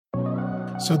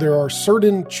So there are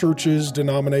certain churches,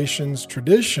 denominations,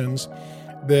 traditions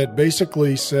that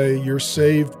basically say you're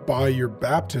saved by your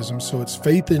baptism. So it's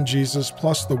faith in Jesus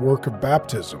plus the work of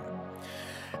baptism.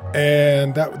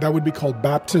 And that would be called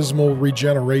baptismal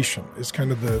regeneration, is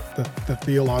kind of the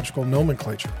theological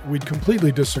nomenclature. We'd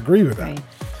completely disagree with that.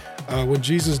 Right. When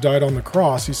Jesus died on the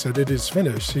cross, he said, "It is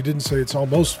finished." He didn't say it's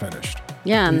almost finished.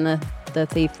 Yeah, and the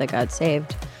thief that got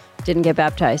saved didn't get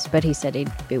baptized, but he said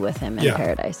he'd be with him in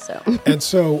paradise. So, and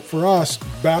so for us,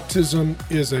 baptism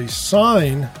is a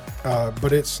sign,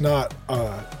 but it's not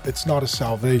a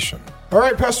salvation. All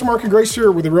right, Pastor Mark and Grace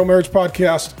here with the Real Marriage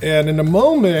Podcast, and in a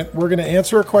moment we're going to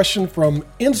answer a question from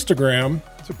Instagram.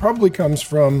 So it probably comes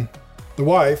from the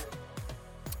wife,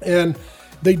 and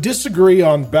they disagree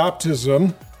on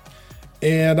baptism,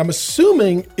 and I'm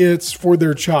assuming it's for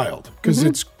their child because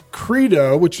it's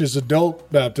credo, which is adult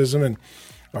baptism,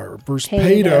 or Bruce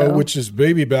Pedo, which is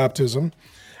baby baptism.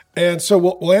 And so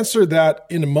we'll answer that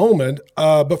in a moment.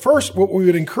 But first, what we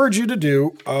would encourage you to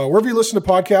do, wherever you listen to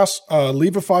podcasts,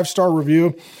 leave a 5-star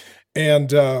review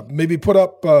and maybe put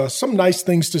up some nice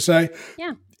things to say.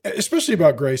 Yeah. Especially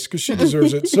about Grace, because she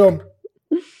deserves it. So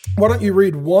why don't you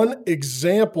read one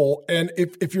example? And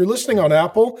if you're listening on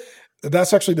Apple,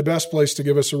 that's actually the best place to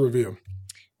give us a review.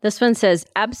 This one says,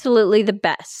 absolutely the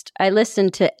best. I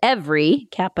listened to every,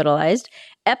 capitalized,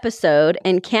 episode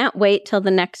and can't wait till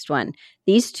the next one.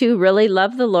 These two really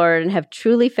love the Lord and have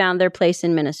truly found their place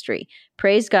in ministry.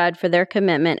 Praise God for their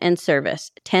commitment and service.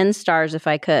 10 stars if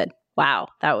I could. Wow,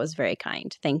 that was very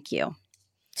kind. Thank you.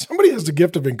 Somebody has the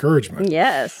gift of encouragement.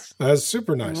 Yes. That's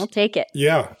super nice. I'll take it.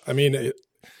 Yeah. I mean,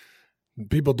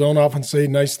 people don't often say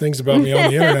nice things about me on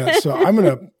the internet, so I'm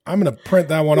gonna print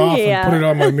that one off and put it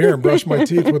on my mirror and brush my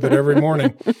teeth with it every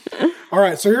morning. All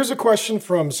right, so here's a question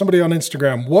from somebody on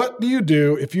Instagram. What do you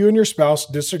do if you and your spouse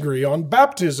disagree on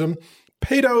baptism,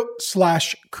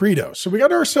 pedo/credo? So we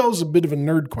got ourselves a bit of a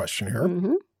nerd question here.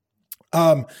 Mm-hmm.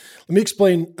 Let me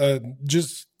explain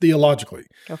just theologically.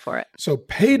 Go for it. So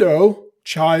pedo,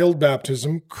 child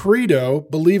baptism, credo,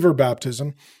 believer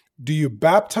baptism. Do you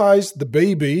baptize the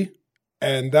baby?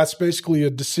 And that's basically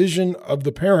a decision of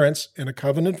the parents in a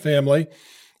covenant family.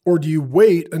 Or do you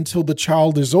wait until the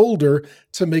child is older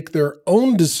to make their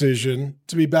own decision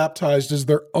to be baptized as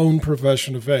their own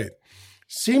profession of faith?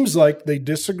 Seems like they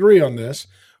disagree on this,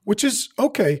 which is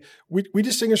okay. We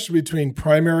distinguish between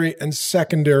primary and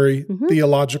secondary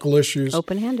theological issues.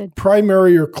 Open-handed.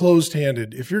 Primary or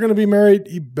closed-handed. If you're going to be married,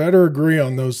 you better agree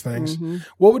on those things.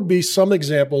 What would be some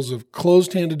examples of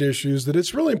closed-handed issues that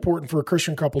it's really important for a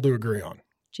Christian couple to agree on?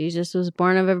 Jesus was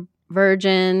born of a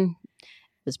virgin,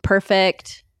 was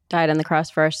perfect, died on the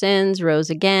cross for our sins, rose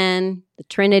again, the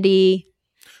Trinity.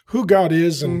 Who God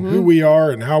is and who we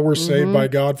are and how we're saved by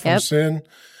God from sin.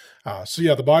 So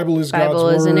yeah, the Bible is God's word. Bible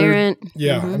is inerrant.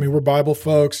 Yeah, I mean, we're Bible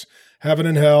folks, heaven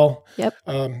and hell. Yep.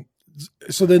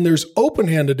 So then there's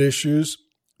open-handed issues.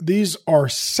 These are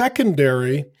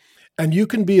secondary, and you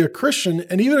can be a Christian,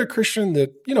 and even a Christian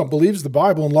that, believes the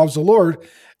Bible and loves the Lord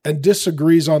and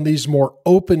disagrees on these more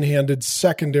open-handed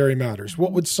secondary matters.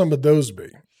 What would some of those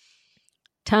be?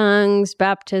 Tongues,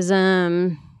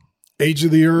 baptism. Age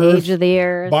of the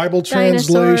earth. Bible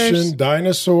translation,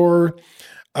 dinosaur.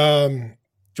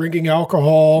 Drinking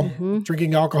alcohol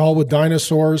with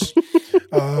dinosaurs,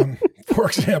 for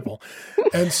example.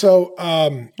 And so, how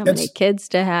many kids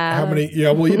to have?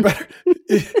 Well, you better,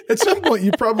 at some point,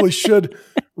 you probably should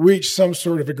reach some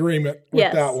sort of agreement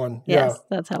with that one. Yes,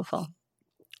 that's helpful.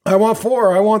 I want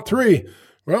 4, I want 3.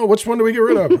 Well, which one do we get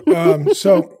rid of?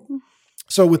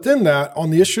 So within that, on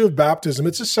the issue of baptism,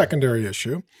 it's a secondary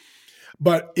issue.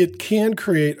 But it can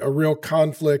create a real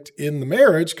conflict in the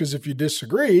marriage because if you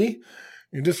disagree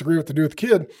what to do with the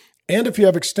kid. And if you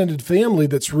have extended family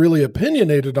that's really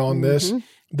opinionated on this,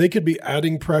 they could be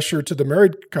adding pressure to the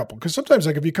married couple. Because sometimes,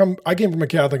 I came from a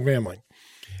Catholic family.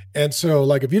 And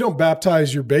so, if you don't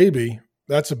baptize your baby,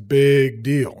 that's a big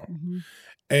deal.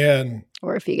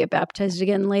 Or if you get baptized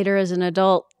again later as an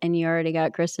adult and you already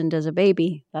got christened as a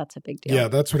baby, that's a big deal. Yeah,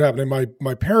 that's what happened. And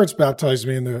my parents baptized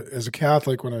me as a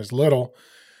Catholic when I was little.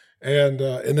 And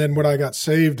then when I got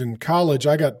saved in college,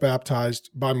 I got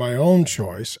baptized by my own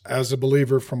choice as a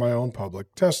believer from my own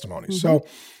public testimony. So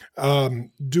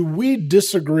do we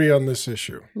disagree on this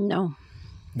issue? No.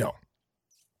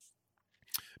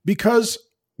 Because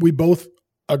we both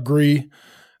agree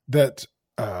that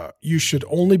you should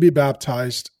only be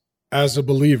baptized as a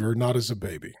believer, not as a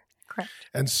baby. Correct.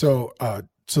 And so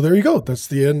there you go. That's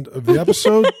the end of the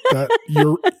episode. That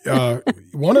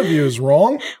one of you is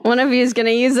wrong. One of you is going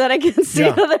to use that against the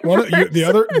other person.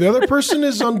 The other person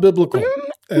is unbiblical.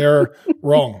 They're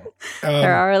wrong.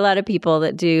 There are a lot of people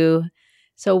that do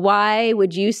So why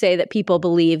would you say that people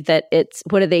believe that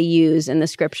what do they use in the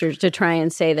scriptures to try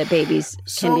and say that babies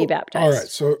can be baptized? All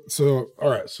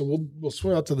right. So we'll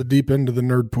swim out to the deep end of the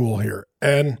nerd pool here.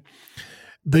 And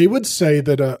they would say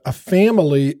that a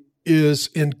family is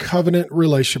in covenant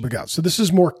relationship with God. So this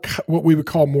is more what we would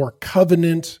call more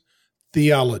covenant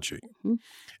theology. Mm-hmm.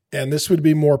 And this would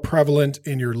be more prevalent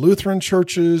in your Lutheran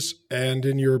churches and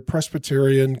in your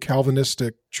Presbyterian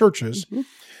Calvinistic churches. Mm-hmm.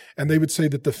 And they would say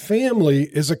that the family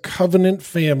is a covenant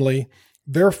family.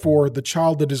 Therefore, the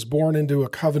child that is born into a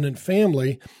covenant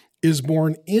family is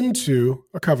born into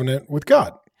a covenant with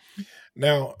God.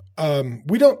 Now, I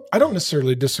don't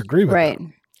necessarily disagree with that.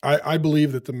 I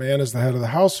believe that the man is the head of the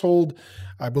household.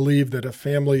 I believe that a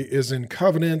family is in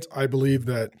covenant. I believe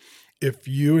that if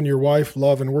you and your wife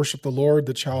love and worship the Lord,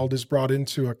 the child is brought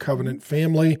into a covenant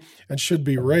family and should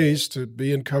be raised to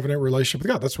be in covenant relationship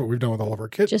with God. That's what we've done with all of our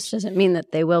kids. Just doesn't mean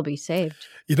that they will be saved.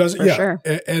 It doesn't, yeah. Sure.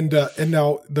 And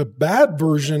now the bad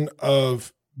version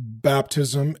of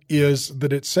baptism is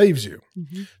that it saves you.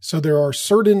 Mm-hmm. So there are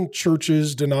certain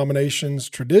churches, denominations,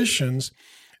 traditions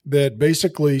that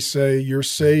basically say you're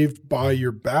saved by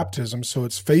your baptism. So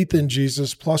it's faith in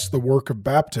Jesus plus the work of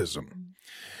baptism.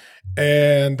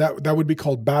 And that would be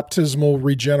called baptismal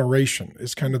regeneration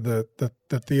is kind of the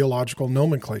theological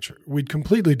nomenclature. We'd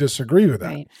completely disagree with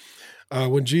that. Right.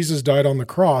 When Jesus died on the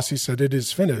cross, he said, "It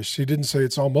is finished." He didn't say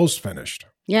it's almost finished.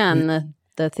 Yeah, and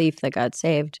the thief that God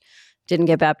saved didn't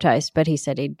get baptized, but he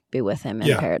said he'd be with him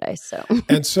in paradise. So,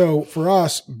 and so for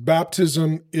us,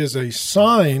 baptism is a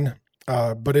sign,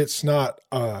 but it's not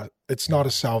a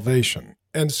salvation.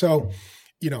 And so,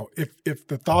 if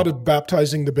the thought of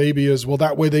baptizing the baby is, well,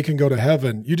 that way they can go to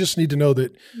heaven, you just need to know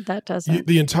that doesn't.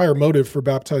 The entire motive for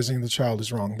baptizing the child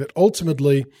is wrong. That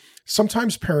ultimately,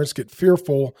 sometimes parents get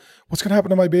fearful. What's going to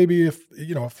happen to my baby if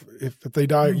they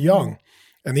die young?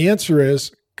 And the answer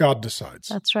is God decides.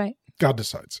 That's right. God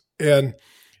decides. And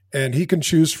he can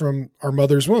choose from our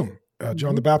mother's womb.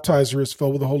 John the Baptizer is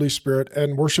filled with the Holy Spirit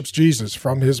and worships Jesus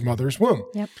from his mother's womb.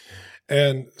 Yep.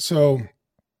 And so,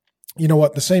 you know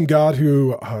what? The same God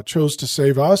who chose to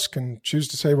save us can choose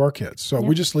to save our kids. So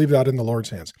we just leave that in the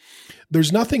Lord's hands.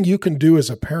 There's nothing you can do as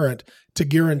a parent to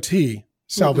guarantee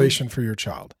salvation for your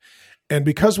child. And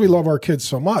because we love our kids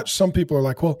so much, some people are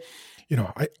like, well,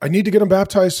 I need to get them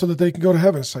baptized so that they can go to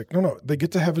heaven. It's like, no, they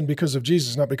get to heaven because of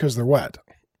Jesus, not because they're wet.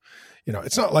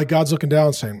 It's not like God's looking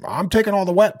down saying, I'm taking all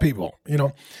the wet people, He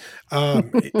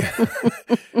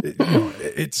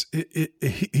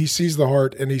sees the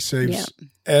heart and he saves. Yeah.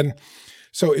 And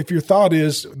so if your thought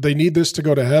is they need this to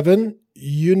go to heaven,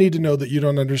 you need to know that you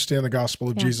don't understand the gospel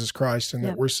of Jesus Christ and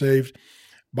that we're saved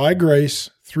by grace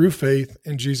through faith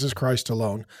in Jesus Christ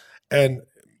alone. And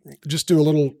just do a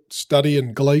little study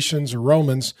in Galatians or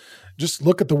Romans. Just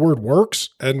look at the word works.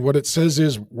 And what it says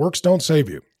is works don't save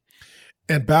you.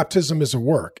 And baptism is a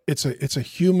work. It's a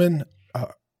human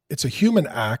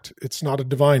act. It's not a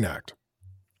divine act.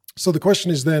 So the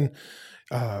question is then,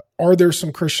 are there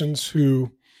some Christians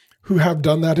who have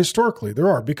done that historically? There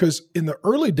are, because in the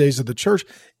early days of the church,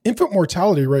 infant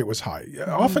mortality rate was high.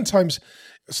 Oftentimes,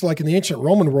 it's like in the ancient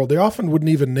Roman world, they often wouldn't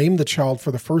even name the child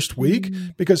for the first week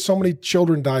because so many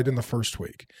children died in the first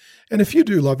week. And if you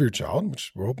do love your child,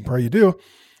 which we hope and pray you do,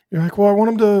 you're like, well, I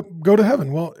want them to go to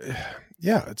heaven. Well,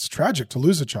 yeah, it's tragic to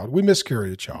lose a child. We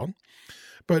miscarry a child,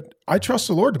 but I trust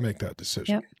the Lord to make that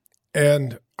decision. Yep.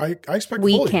 And I expect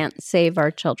we can't save our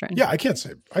children. Yeah, I can't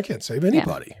save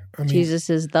anybody. Yeah. I mean, Jesus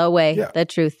is the way, the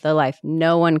truth, the life.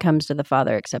 No one comes to the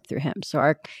Father except through him. So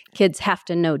our kids have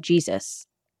to know Jesus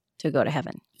to go to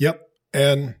heaven. Yep.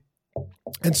 And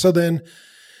so then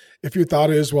if your thought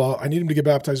is, well, I need them to get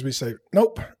baptized to be saved.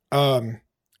 Nope.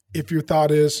 If your thought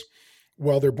is,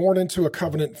 well, they're born into a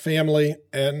covenant family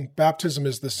and baptism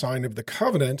is the sign of the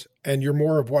covenant, and you're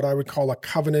more of what I would call a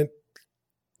covenant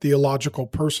theological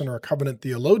person or a covenant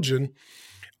theologian,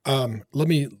 let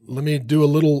me do a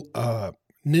little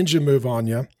ninja move on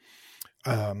you.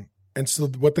 And so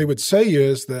what they would say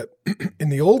is that in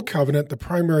the old covenant, the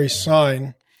primary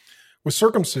sign was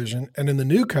circumcision, and in the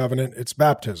new covenant, it's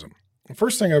baptism. The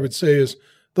first thing I would say is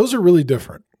those are really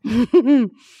different.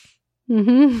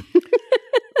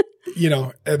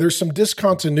 There's some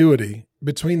discontinuity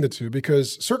between the two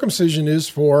because circumcision is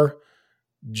for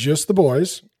just the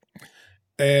boys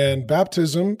and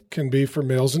baptism can be for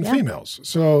males and females.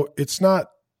 So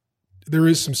there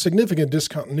is some significant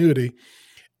discontinuity.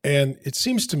 And it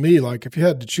seems to me like if you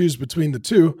had to choose between the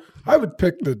two, I would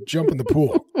pick the jump in the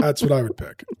pool. That's what I would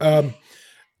pick. And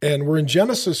we're in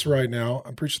Genesis right now.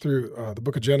 I'm preaching through the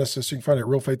book of Genesis. You can find it at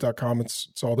realfaith.com.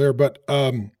 It's all there. But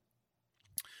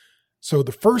So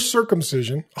the first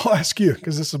circumcision, I'll ask you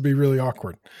because this will be really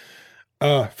awkward.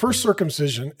 First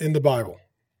circumcision in the Bible.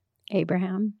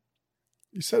 Abraham.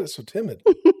 You said it so timid.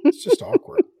 It's just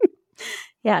awkward.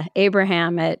 Yeah,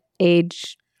 Abraham at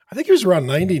age... I think he was around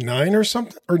 99 or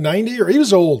something, or 90, or he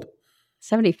was old.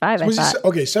 75, So I thought.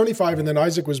 okay, 75, and then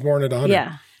Isaac was born at 100.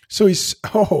 Yeah. So he's,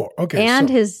 okay. And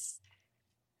so his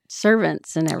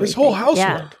servants and everything. his whole household.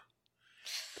 Yeah.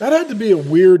 That had to be a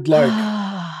weird, like,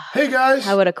 hey guys.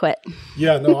 I would have quit.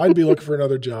 Yeah, no, I'd be looking for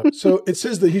another job. So it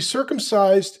says that he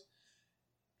circumcised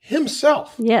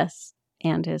himself. Yes.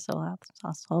 And his whole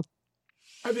household.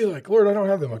 I'd be like, Lord, I don't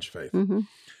have that much faith. Mm-hmm.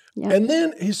 Yeah. And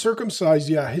then he circumcised,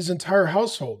 his entire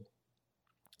household,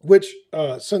 which,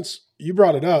 since you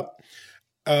brought it up,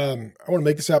 I want to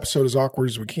make this episode as awkward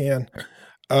as we can.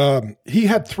 He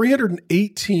had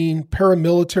 318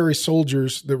 paramilitary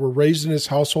soldiers that were raised in his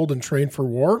household and trained for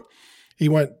war. He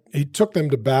took them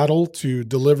to battle to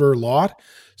deliver Lot.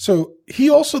 So he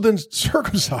also then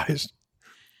circumcised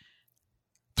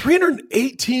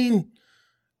 318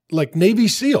 like Navy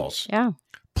SEALs. Yeah.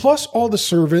 Plus all the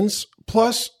servants,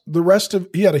 plus the rest of,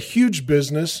 he had a huge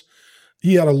business.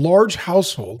 He had a large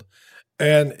household.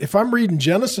 And if I'm reading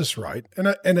Genesis right,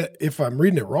 and if I'm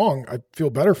reading it wrong, I feel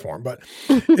better for him. But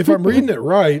if I'm reading it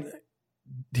right,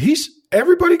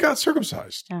 everybody got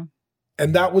circumcised. Yeah.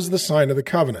 And that was the sign of the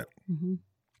covenant. Mm-hmm.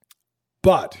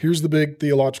 But here's the big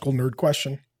theological nerd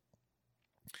question.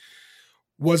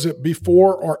 Was it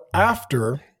before or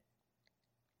after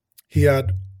he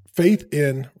had faith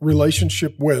in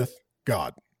relationship with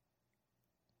God?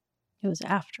 It was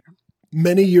after.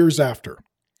 Many years after.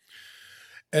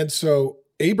 And so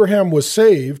Abraham was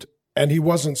saved and he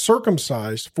wasn't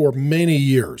circumcised for many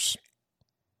years.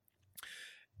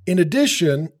 In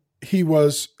addition,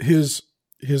 his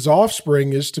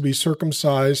offspring is to be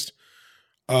circumcised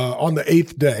on the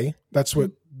 8th day. That's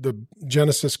what the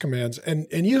Genesis commands. And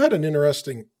you had an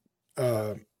interesting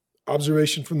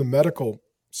observation from the medical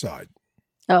side.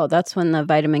 Oh, that's when the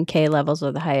vitamin K levels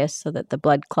are the highest so that the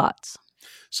blood clots.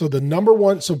 So the number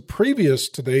one, so previous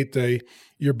to the 8th day,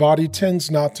 your body tends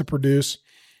not to produce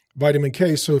vitamin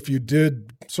K. So if you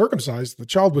did circumcise, the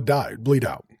child would die, bleed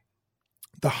out.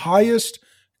 The highest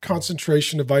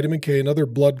concentration of vitamin K and other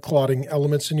blood clotting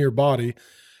elements in your body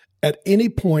at any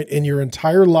point in your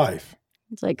entire life.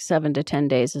 It's like 7 to 10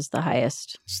 days is the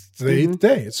highest. It's the 8th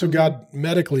day. So God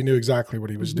medically knew exactly what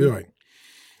he was doing.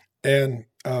 And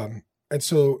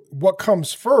so what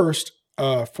comes first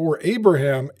for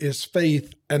Abraham is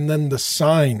faith and then the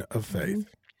sign of faith.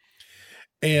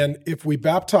 And if we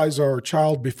baptize our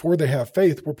child before they have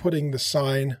faith, we're putting the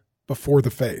sign before the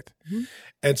faith.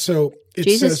 And so it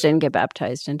Jesus says, didn't get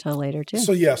baptized until later too.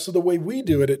 So the way we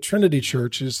do it at Trinity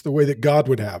Church is the way that God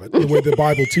would have it, the way the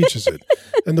Bible teaches it,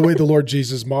 and the way the Lord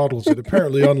Jesus models it,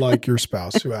 apparently unlike your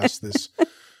spouse who asked this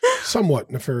somewhat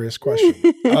nefarious question.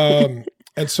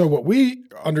 And so what we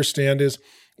understand is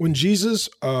when Jesus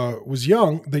was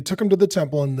young, they took him to the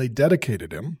temple and they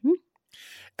dedicated him.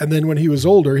 And then when he was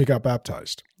older, he got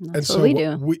baptized. That's and what we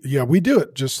do. We do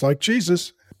it just like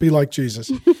Jesus. Be like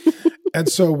Jesus. And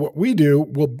so what we do,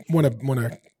 when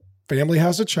a family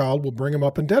has a child, we'll bring them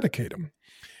up and dedicate them.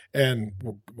 And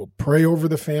we'll pray over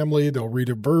the family. They'll read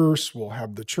a verse. We'll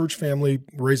have the church family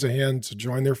raise a hand to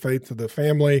join their faith to the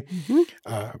family.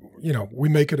 We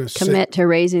make it a commit to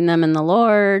raising them in the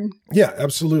Lord. Yeah,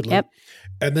 absolutely. Yep.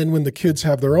 And then when the kids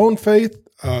have their own faith,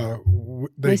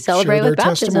 they celebrate share their with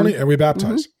baptism. testimony and we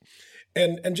baptize.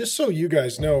 And just so you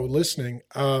guys know, listening,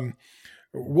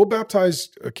 we'll baptize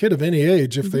a kid of any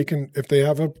age if they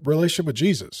have a relationship with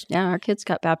Jesus. Yeah, our kids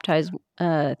got baptized.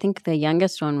 I think the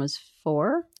youngest one was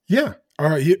 4. Yeah. All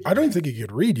right. I don't even think he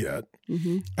could read yet.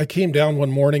 I came down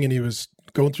one morning and he was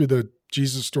going through the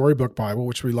Jesus Storybook Bible,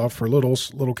 which we love for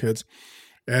little kids.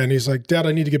 And he's like, Dad,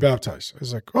 I need to get baptized. I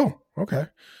was like, oh, okay.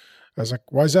 I was like,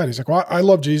 why is that? He's like, well, I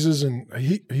love Jesus. And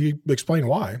he explained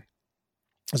why. I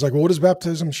was like, well, what does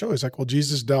baptism show? He's like, well,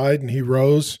 Jesus died and he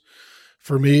rose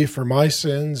for me, for my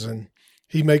sins. And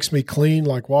he makes me clean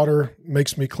like water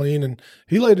makes me clean. And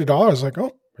he laid it all. I was like,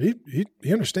 oh, he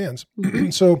understands.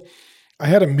 So I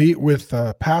had to meet with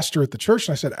a pastor at the church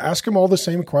and I said, ask him all the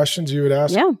same questions you would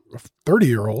ask a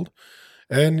 30-year-old.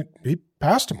 And he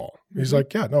passed them all. He's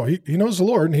like, yeah, no, he knows the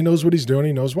Lord and he knows what he's doing.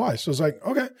 He knows why. So it's like,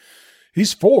 okay.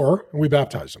 He's 4 and we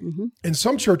baptize him. In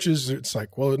some churches, it's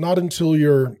like, well, not until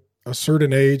you're a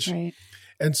certain age. Right.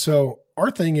 And so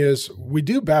our thing is we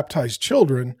do baptize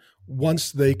children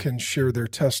once they can share their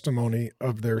testimony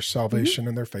of their salvation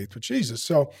and their faith with Jesus.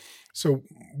 So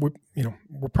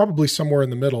we're probably somewhere in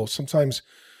the middle. Sometimes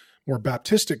more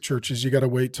Baptistic churches, you got to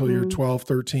wait till you're 12,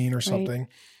 13 or something.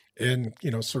 in,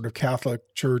 sort of Catholic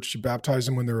Church, you baptize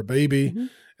them when they're a baby.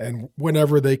 And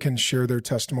whenever they can share their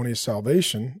testimony of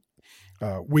salvation,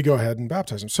 we go ahead and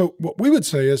baptize them. So what we would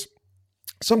say is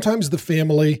sometimes the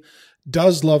family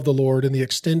does love the Lord and the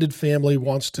extended family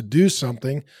wants to do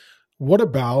something. What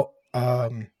about a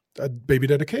baby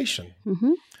dedication?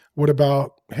 What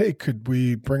about, hey, could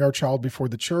we bring our child before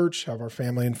the church, have our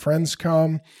family and friends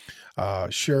come,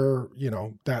 share,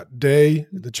 that day,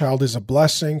 the child is a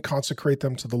blessing, consecrate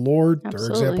them to the Lord. Absolutely.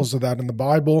 There are examples of that in the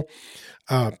Bible.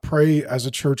 Pray as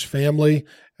a church family,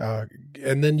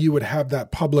 and then you would have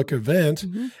that public event.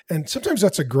 And sometimes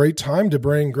that's a great time to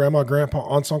bring grandma, grandpa,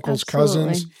 aunts, uncles,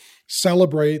 cousins,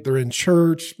 celebrate. They're in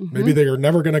church. Maybe they are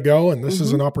never going to go, and this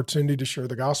is an opportunity to share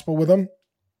the gospel with them.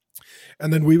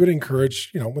 And then we would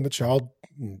encourage, when the child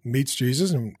meets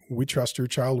Jesus, and we trust your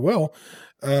child will,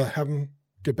 have them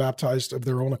get baptized of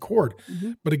their own accord.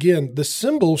 But again, the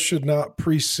symbol should not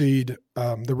precede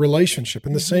the relationship.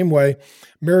 In the same way,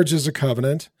 marriage is a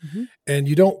covenant, and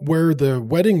you don't wear the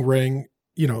wedding ring,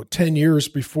 10 years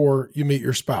before you meet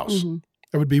your spouse.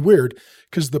 That would be weird,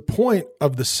 because the point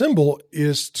of the symbol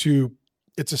is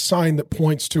it's a sign that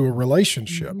points to a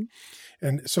relationship.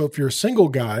 And so if you're a single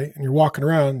guy and you're walking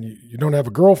around, you don't have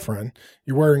a girlfriend,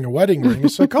 you're wearing a wedding ring.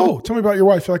 It's like, oh, tell me about your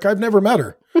wife. You're like, I've never met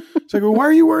her. It's like, well, why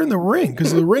are you wearing the ring?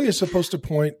 Because the ring is supposed to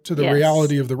point to the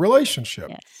reality of the relationship.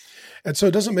 And so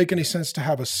it doesn't make any sense to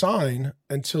have a sign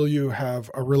until you have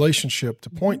a relationship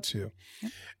to point to.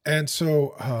 And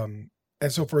so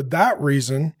for that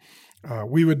reason,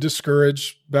 we would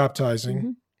discourage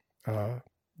baptizing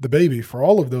the baby for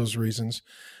all of those reasons.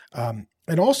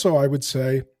 And also I would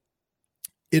say,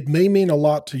 it may mean a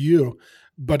lot to you,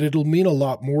 but it'll mean a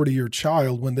lot more to your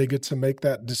child when they get to make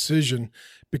that decision,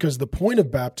 because the point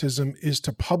of baptism is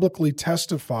to publicly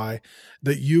testify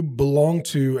that you belong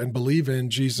to and believe in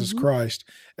Jesus Christ,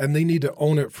 and they need to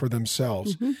own it for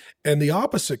themselves. And the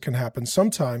opposite can happen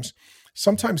sometimes.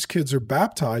 Sometimes kids are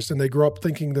baptized and they grow up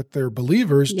thinking that they're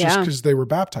believers just because they were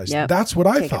baptized. That's what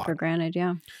I thought. Take it for granted,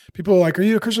 People are like, are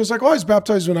you a Christian? I was like, oh, I was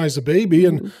baptized when I was a baby.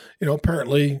 And,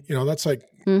 apparently, that's like,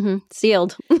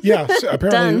 sealed. Yeah,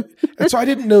 apparently. And so I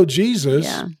didn't know Jesus,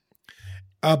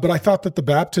 but I thought that the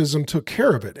baptism took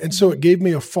care of it. And so it gave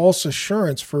me a false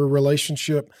assurance for a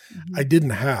relationship I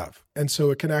didn't have. And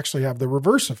so it can actually have the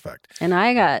reverse effect. And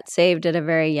I got saved at a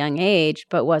very young age,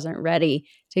 but wasn't ready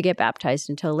to get baptized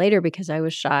until later because I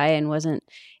was shy and wasn't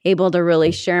able to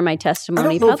really share my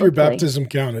testimony publicly. I don't know if your baptism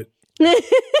counted.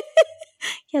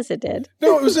 Yes, it did.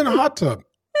 No, it was in a hot tub.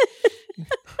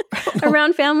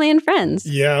 Around family and friends.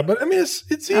 Yeah, but I mean,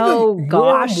 it's even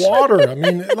warm water. I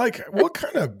mean, like, what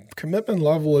kind of commitment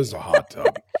level is a hot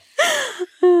tub?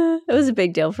 It was a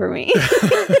big deal for me.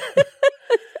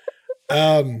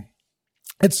 And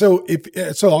so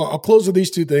I'll close with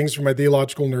these two things for my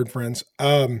theological nerd friends.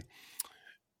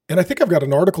 And I think I've got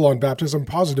an article on baptism. I'm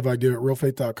positive I do at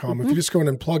realfaith.com. If you just go in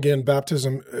and plug in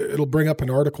baptism, it'll bring up an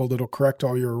article that'll correct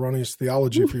all your erroneous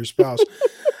theology for your spouse.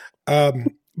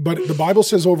 But the Bible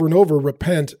says over and over,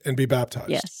 repent and be baptized.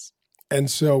 Yes. And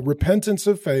so repentance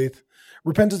of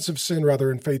sin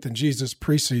rather, and faith in Jesus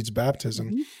precedes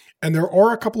baptism. And there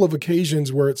are a couple of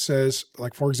occasions where it says,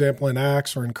 like, for example, in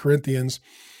Acts or in Corinthians,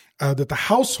 that the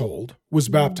household was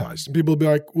baptized. And people will be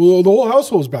like, well, the whole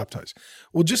household was baptized.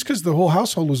 Well, just because the whole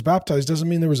household was baptized doesn't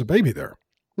mean there was a baby there.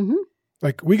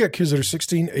 Like, we got kids that are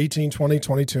 16, 18, 20,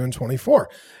 22, and 24.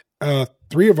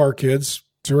 3 of our kids,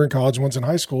 2 are in college, 1's in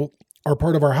high school, are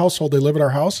part of our household. They live at our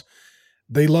house.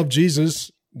 They love Jesus.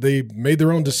 They made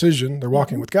their own decision. They're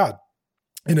walking with God.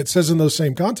 And it says in those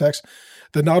same contexts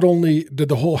that not only did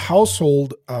the whole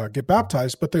household get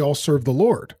baptized, but they all serve the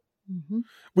Lord,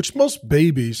 which most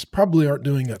babies probably aren't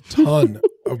doing a ton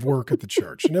of work at the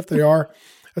church. And if they are,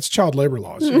 that's child labor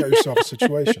laws. You got yourself a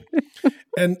situation.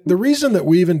 And the reason that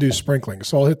we even do sprinkling,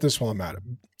 so I'll hit this while I'm at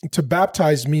it. To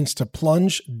baptize means to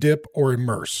plunge, dip, or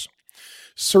immerse.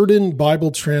 Certain Bible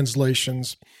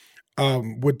translations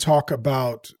would talk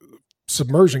about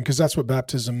submersion because that's what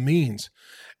baptism means.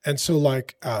 And so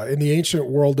like in the ancient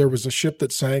world, there was a ship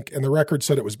that sank and the record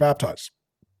said it was baptized.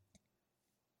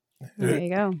 There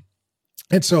you go.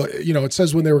 And so, it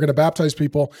says when they were going to baptize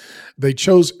people, they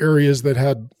chose areas that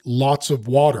had lots of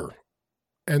water.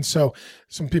 And so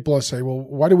some people say, well,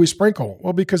 why do we sprinkle?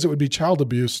 Well, because it would be child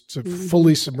abuse to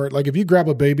fully submerge. Like if you grab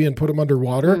a baby and put them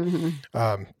underwater,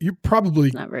 you're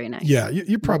probably not very nice. Yeah.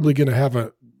 You're probably going to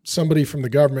have somebody from the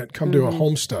government come do a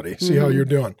home study, see how you're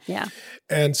doing. Yeah.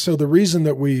 And so the reason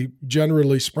that we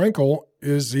generally sprinkle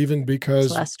is even because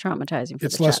it's less traumatizing for the child.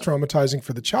 It's less traumatizing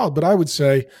for the child. But I would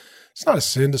say it's not a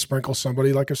sin to sprinkle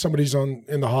somebody. Like if somebody's in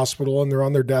the hospital and they're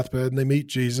on their deathbed and they meet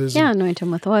Jesus. Yeah, anoint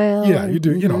them with oil. Yeah, you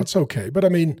do. It's okay. But I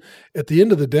mean, at the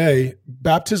end of the day,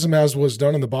 baptism as was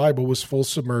done in the Bible was full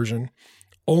submersion.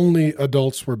 Only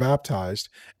adults were baptized.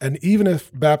 And even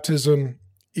if baptism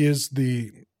is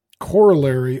the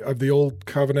corollary of the old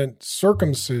covenant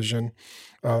circumcision,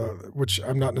 which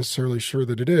I'm not necessarily sure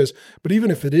that it is, but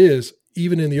even if it is,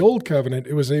 even in the old covenant,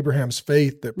 it was Abraham's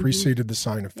faith that preceded the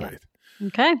sign of faith.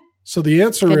 Okay. So the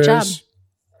answer Good job. is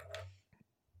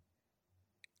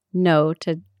no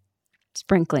to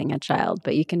sprinkling a child,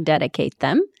 but you can dedicate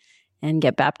them and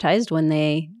get baptized when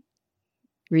they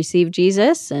receive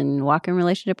Jesus and walk in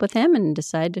relationship with him and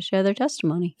decide to share their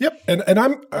testimony. Yep. And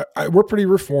we're pretty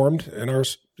reformed in our,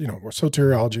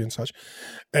 soteriology and such.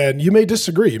 And you may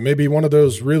disagree. You may be one of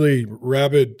those really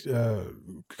rabid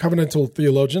covenantal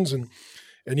theologians, and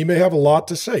you may have a lot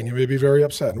to say, and you may be very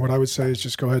upset. And what I would say is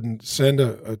just go ahead and send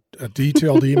a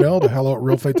detailed email to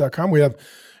hello@realfaith.com. We have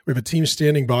a team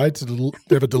standing by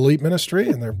they have a delete ministry,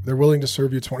 and they're willing to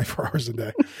serve you 24 hours a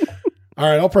day. All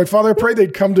right, I'll pray. Father, I pray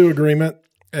they'd come to agreement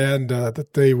and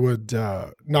that they would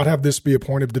not have this be a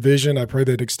point of division. I pray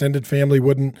that extended family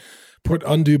wouldn't put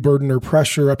undue burden or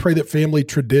pressure. I pray that family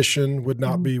tradition would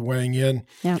not be weighing in,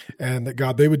 and that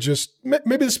God, they would just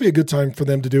maybe this would be a good time for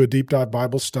them to do a deep dive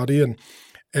Bible study,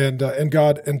 and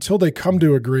God, until they come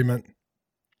to agreement,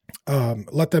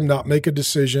 let them not make a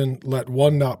decision. Let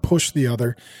one not push the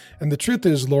other. And the truth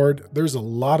is, Lord, there's a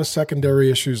lot of secondary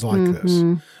issues like this.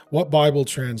 What Bible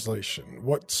translation?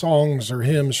 What songs or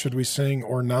hymns should we sing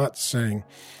or not sing?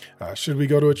 Should we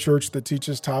go to a church that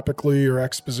teaches topically or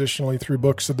expositionally through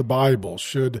books of the Bible?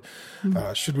 Should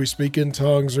we speak in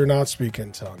tongues or not speak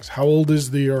in tongues? How old is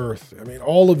the earth? I mean,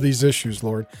 all of these issues,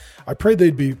 Lord, I pray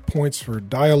they'd be points for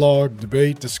dialogue,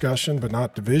 debate, discussion, but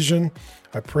not division.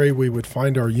 I pray we would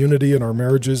find our unity in our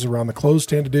marriages around the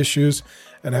closed-handed issues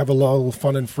and have a lot of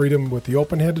fun and freedom with the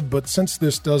open-handed. But since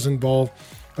this does involve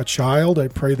a child, I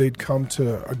pray they'd come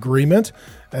to agreement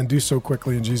and do so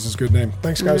quickly in Jesus' good name.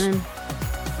 Thanks, guys.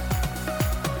 Amen.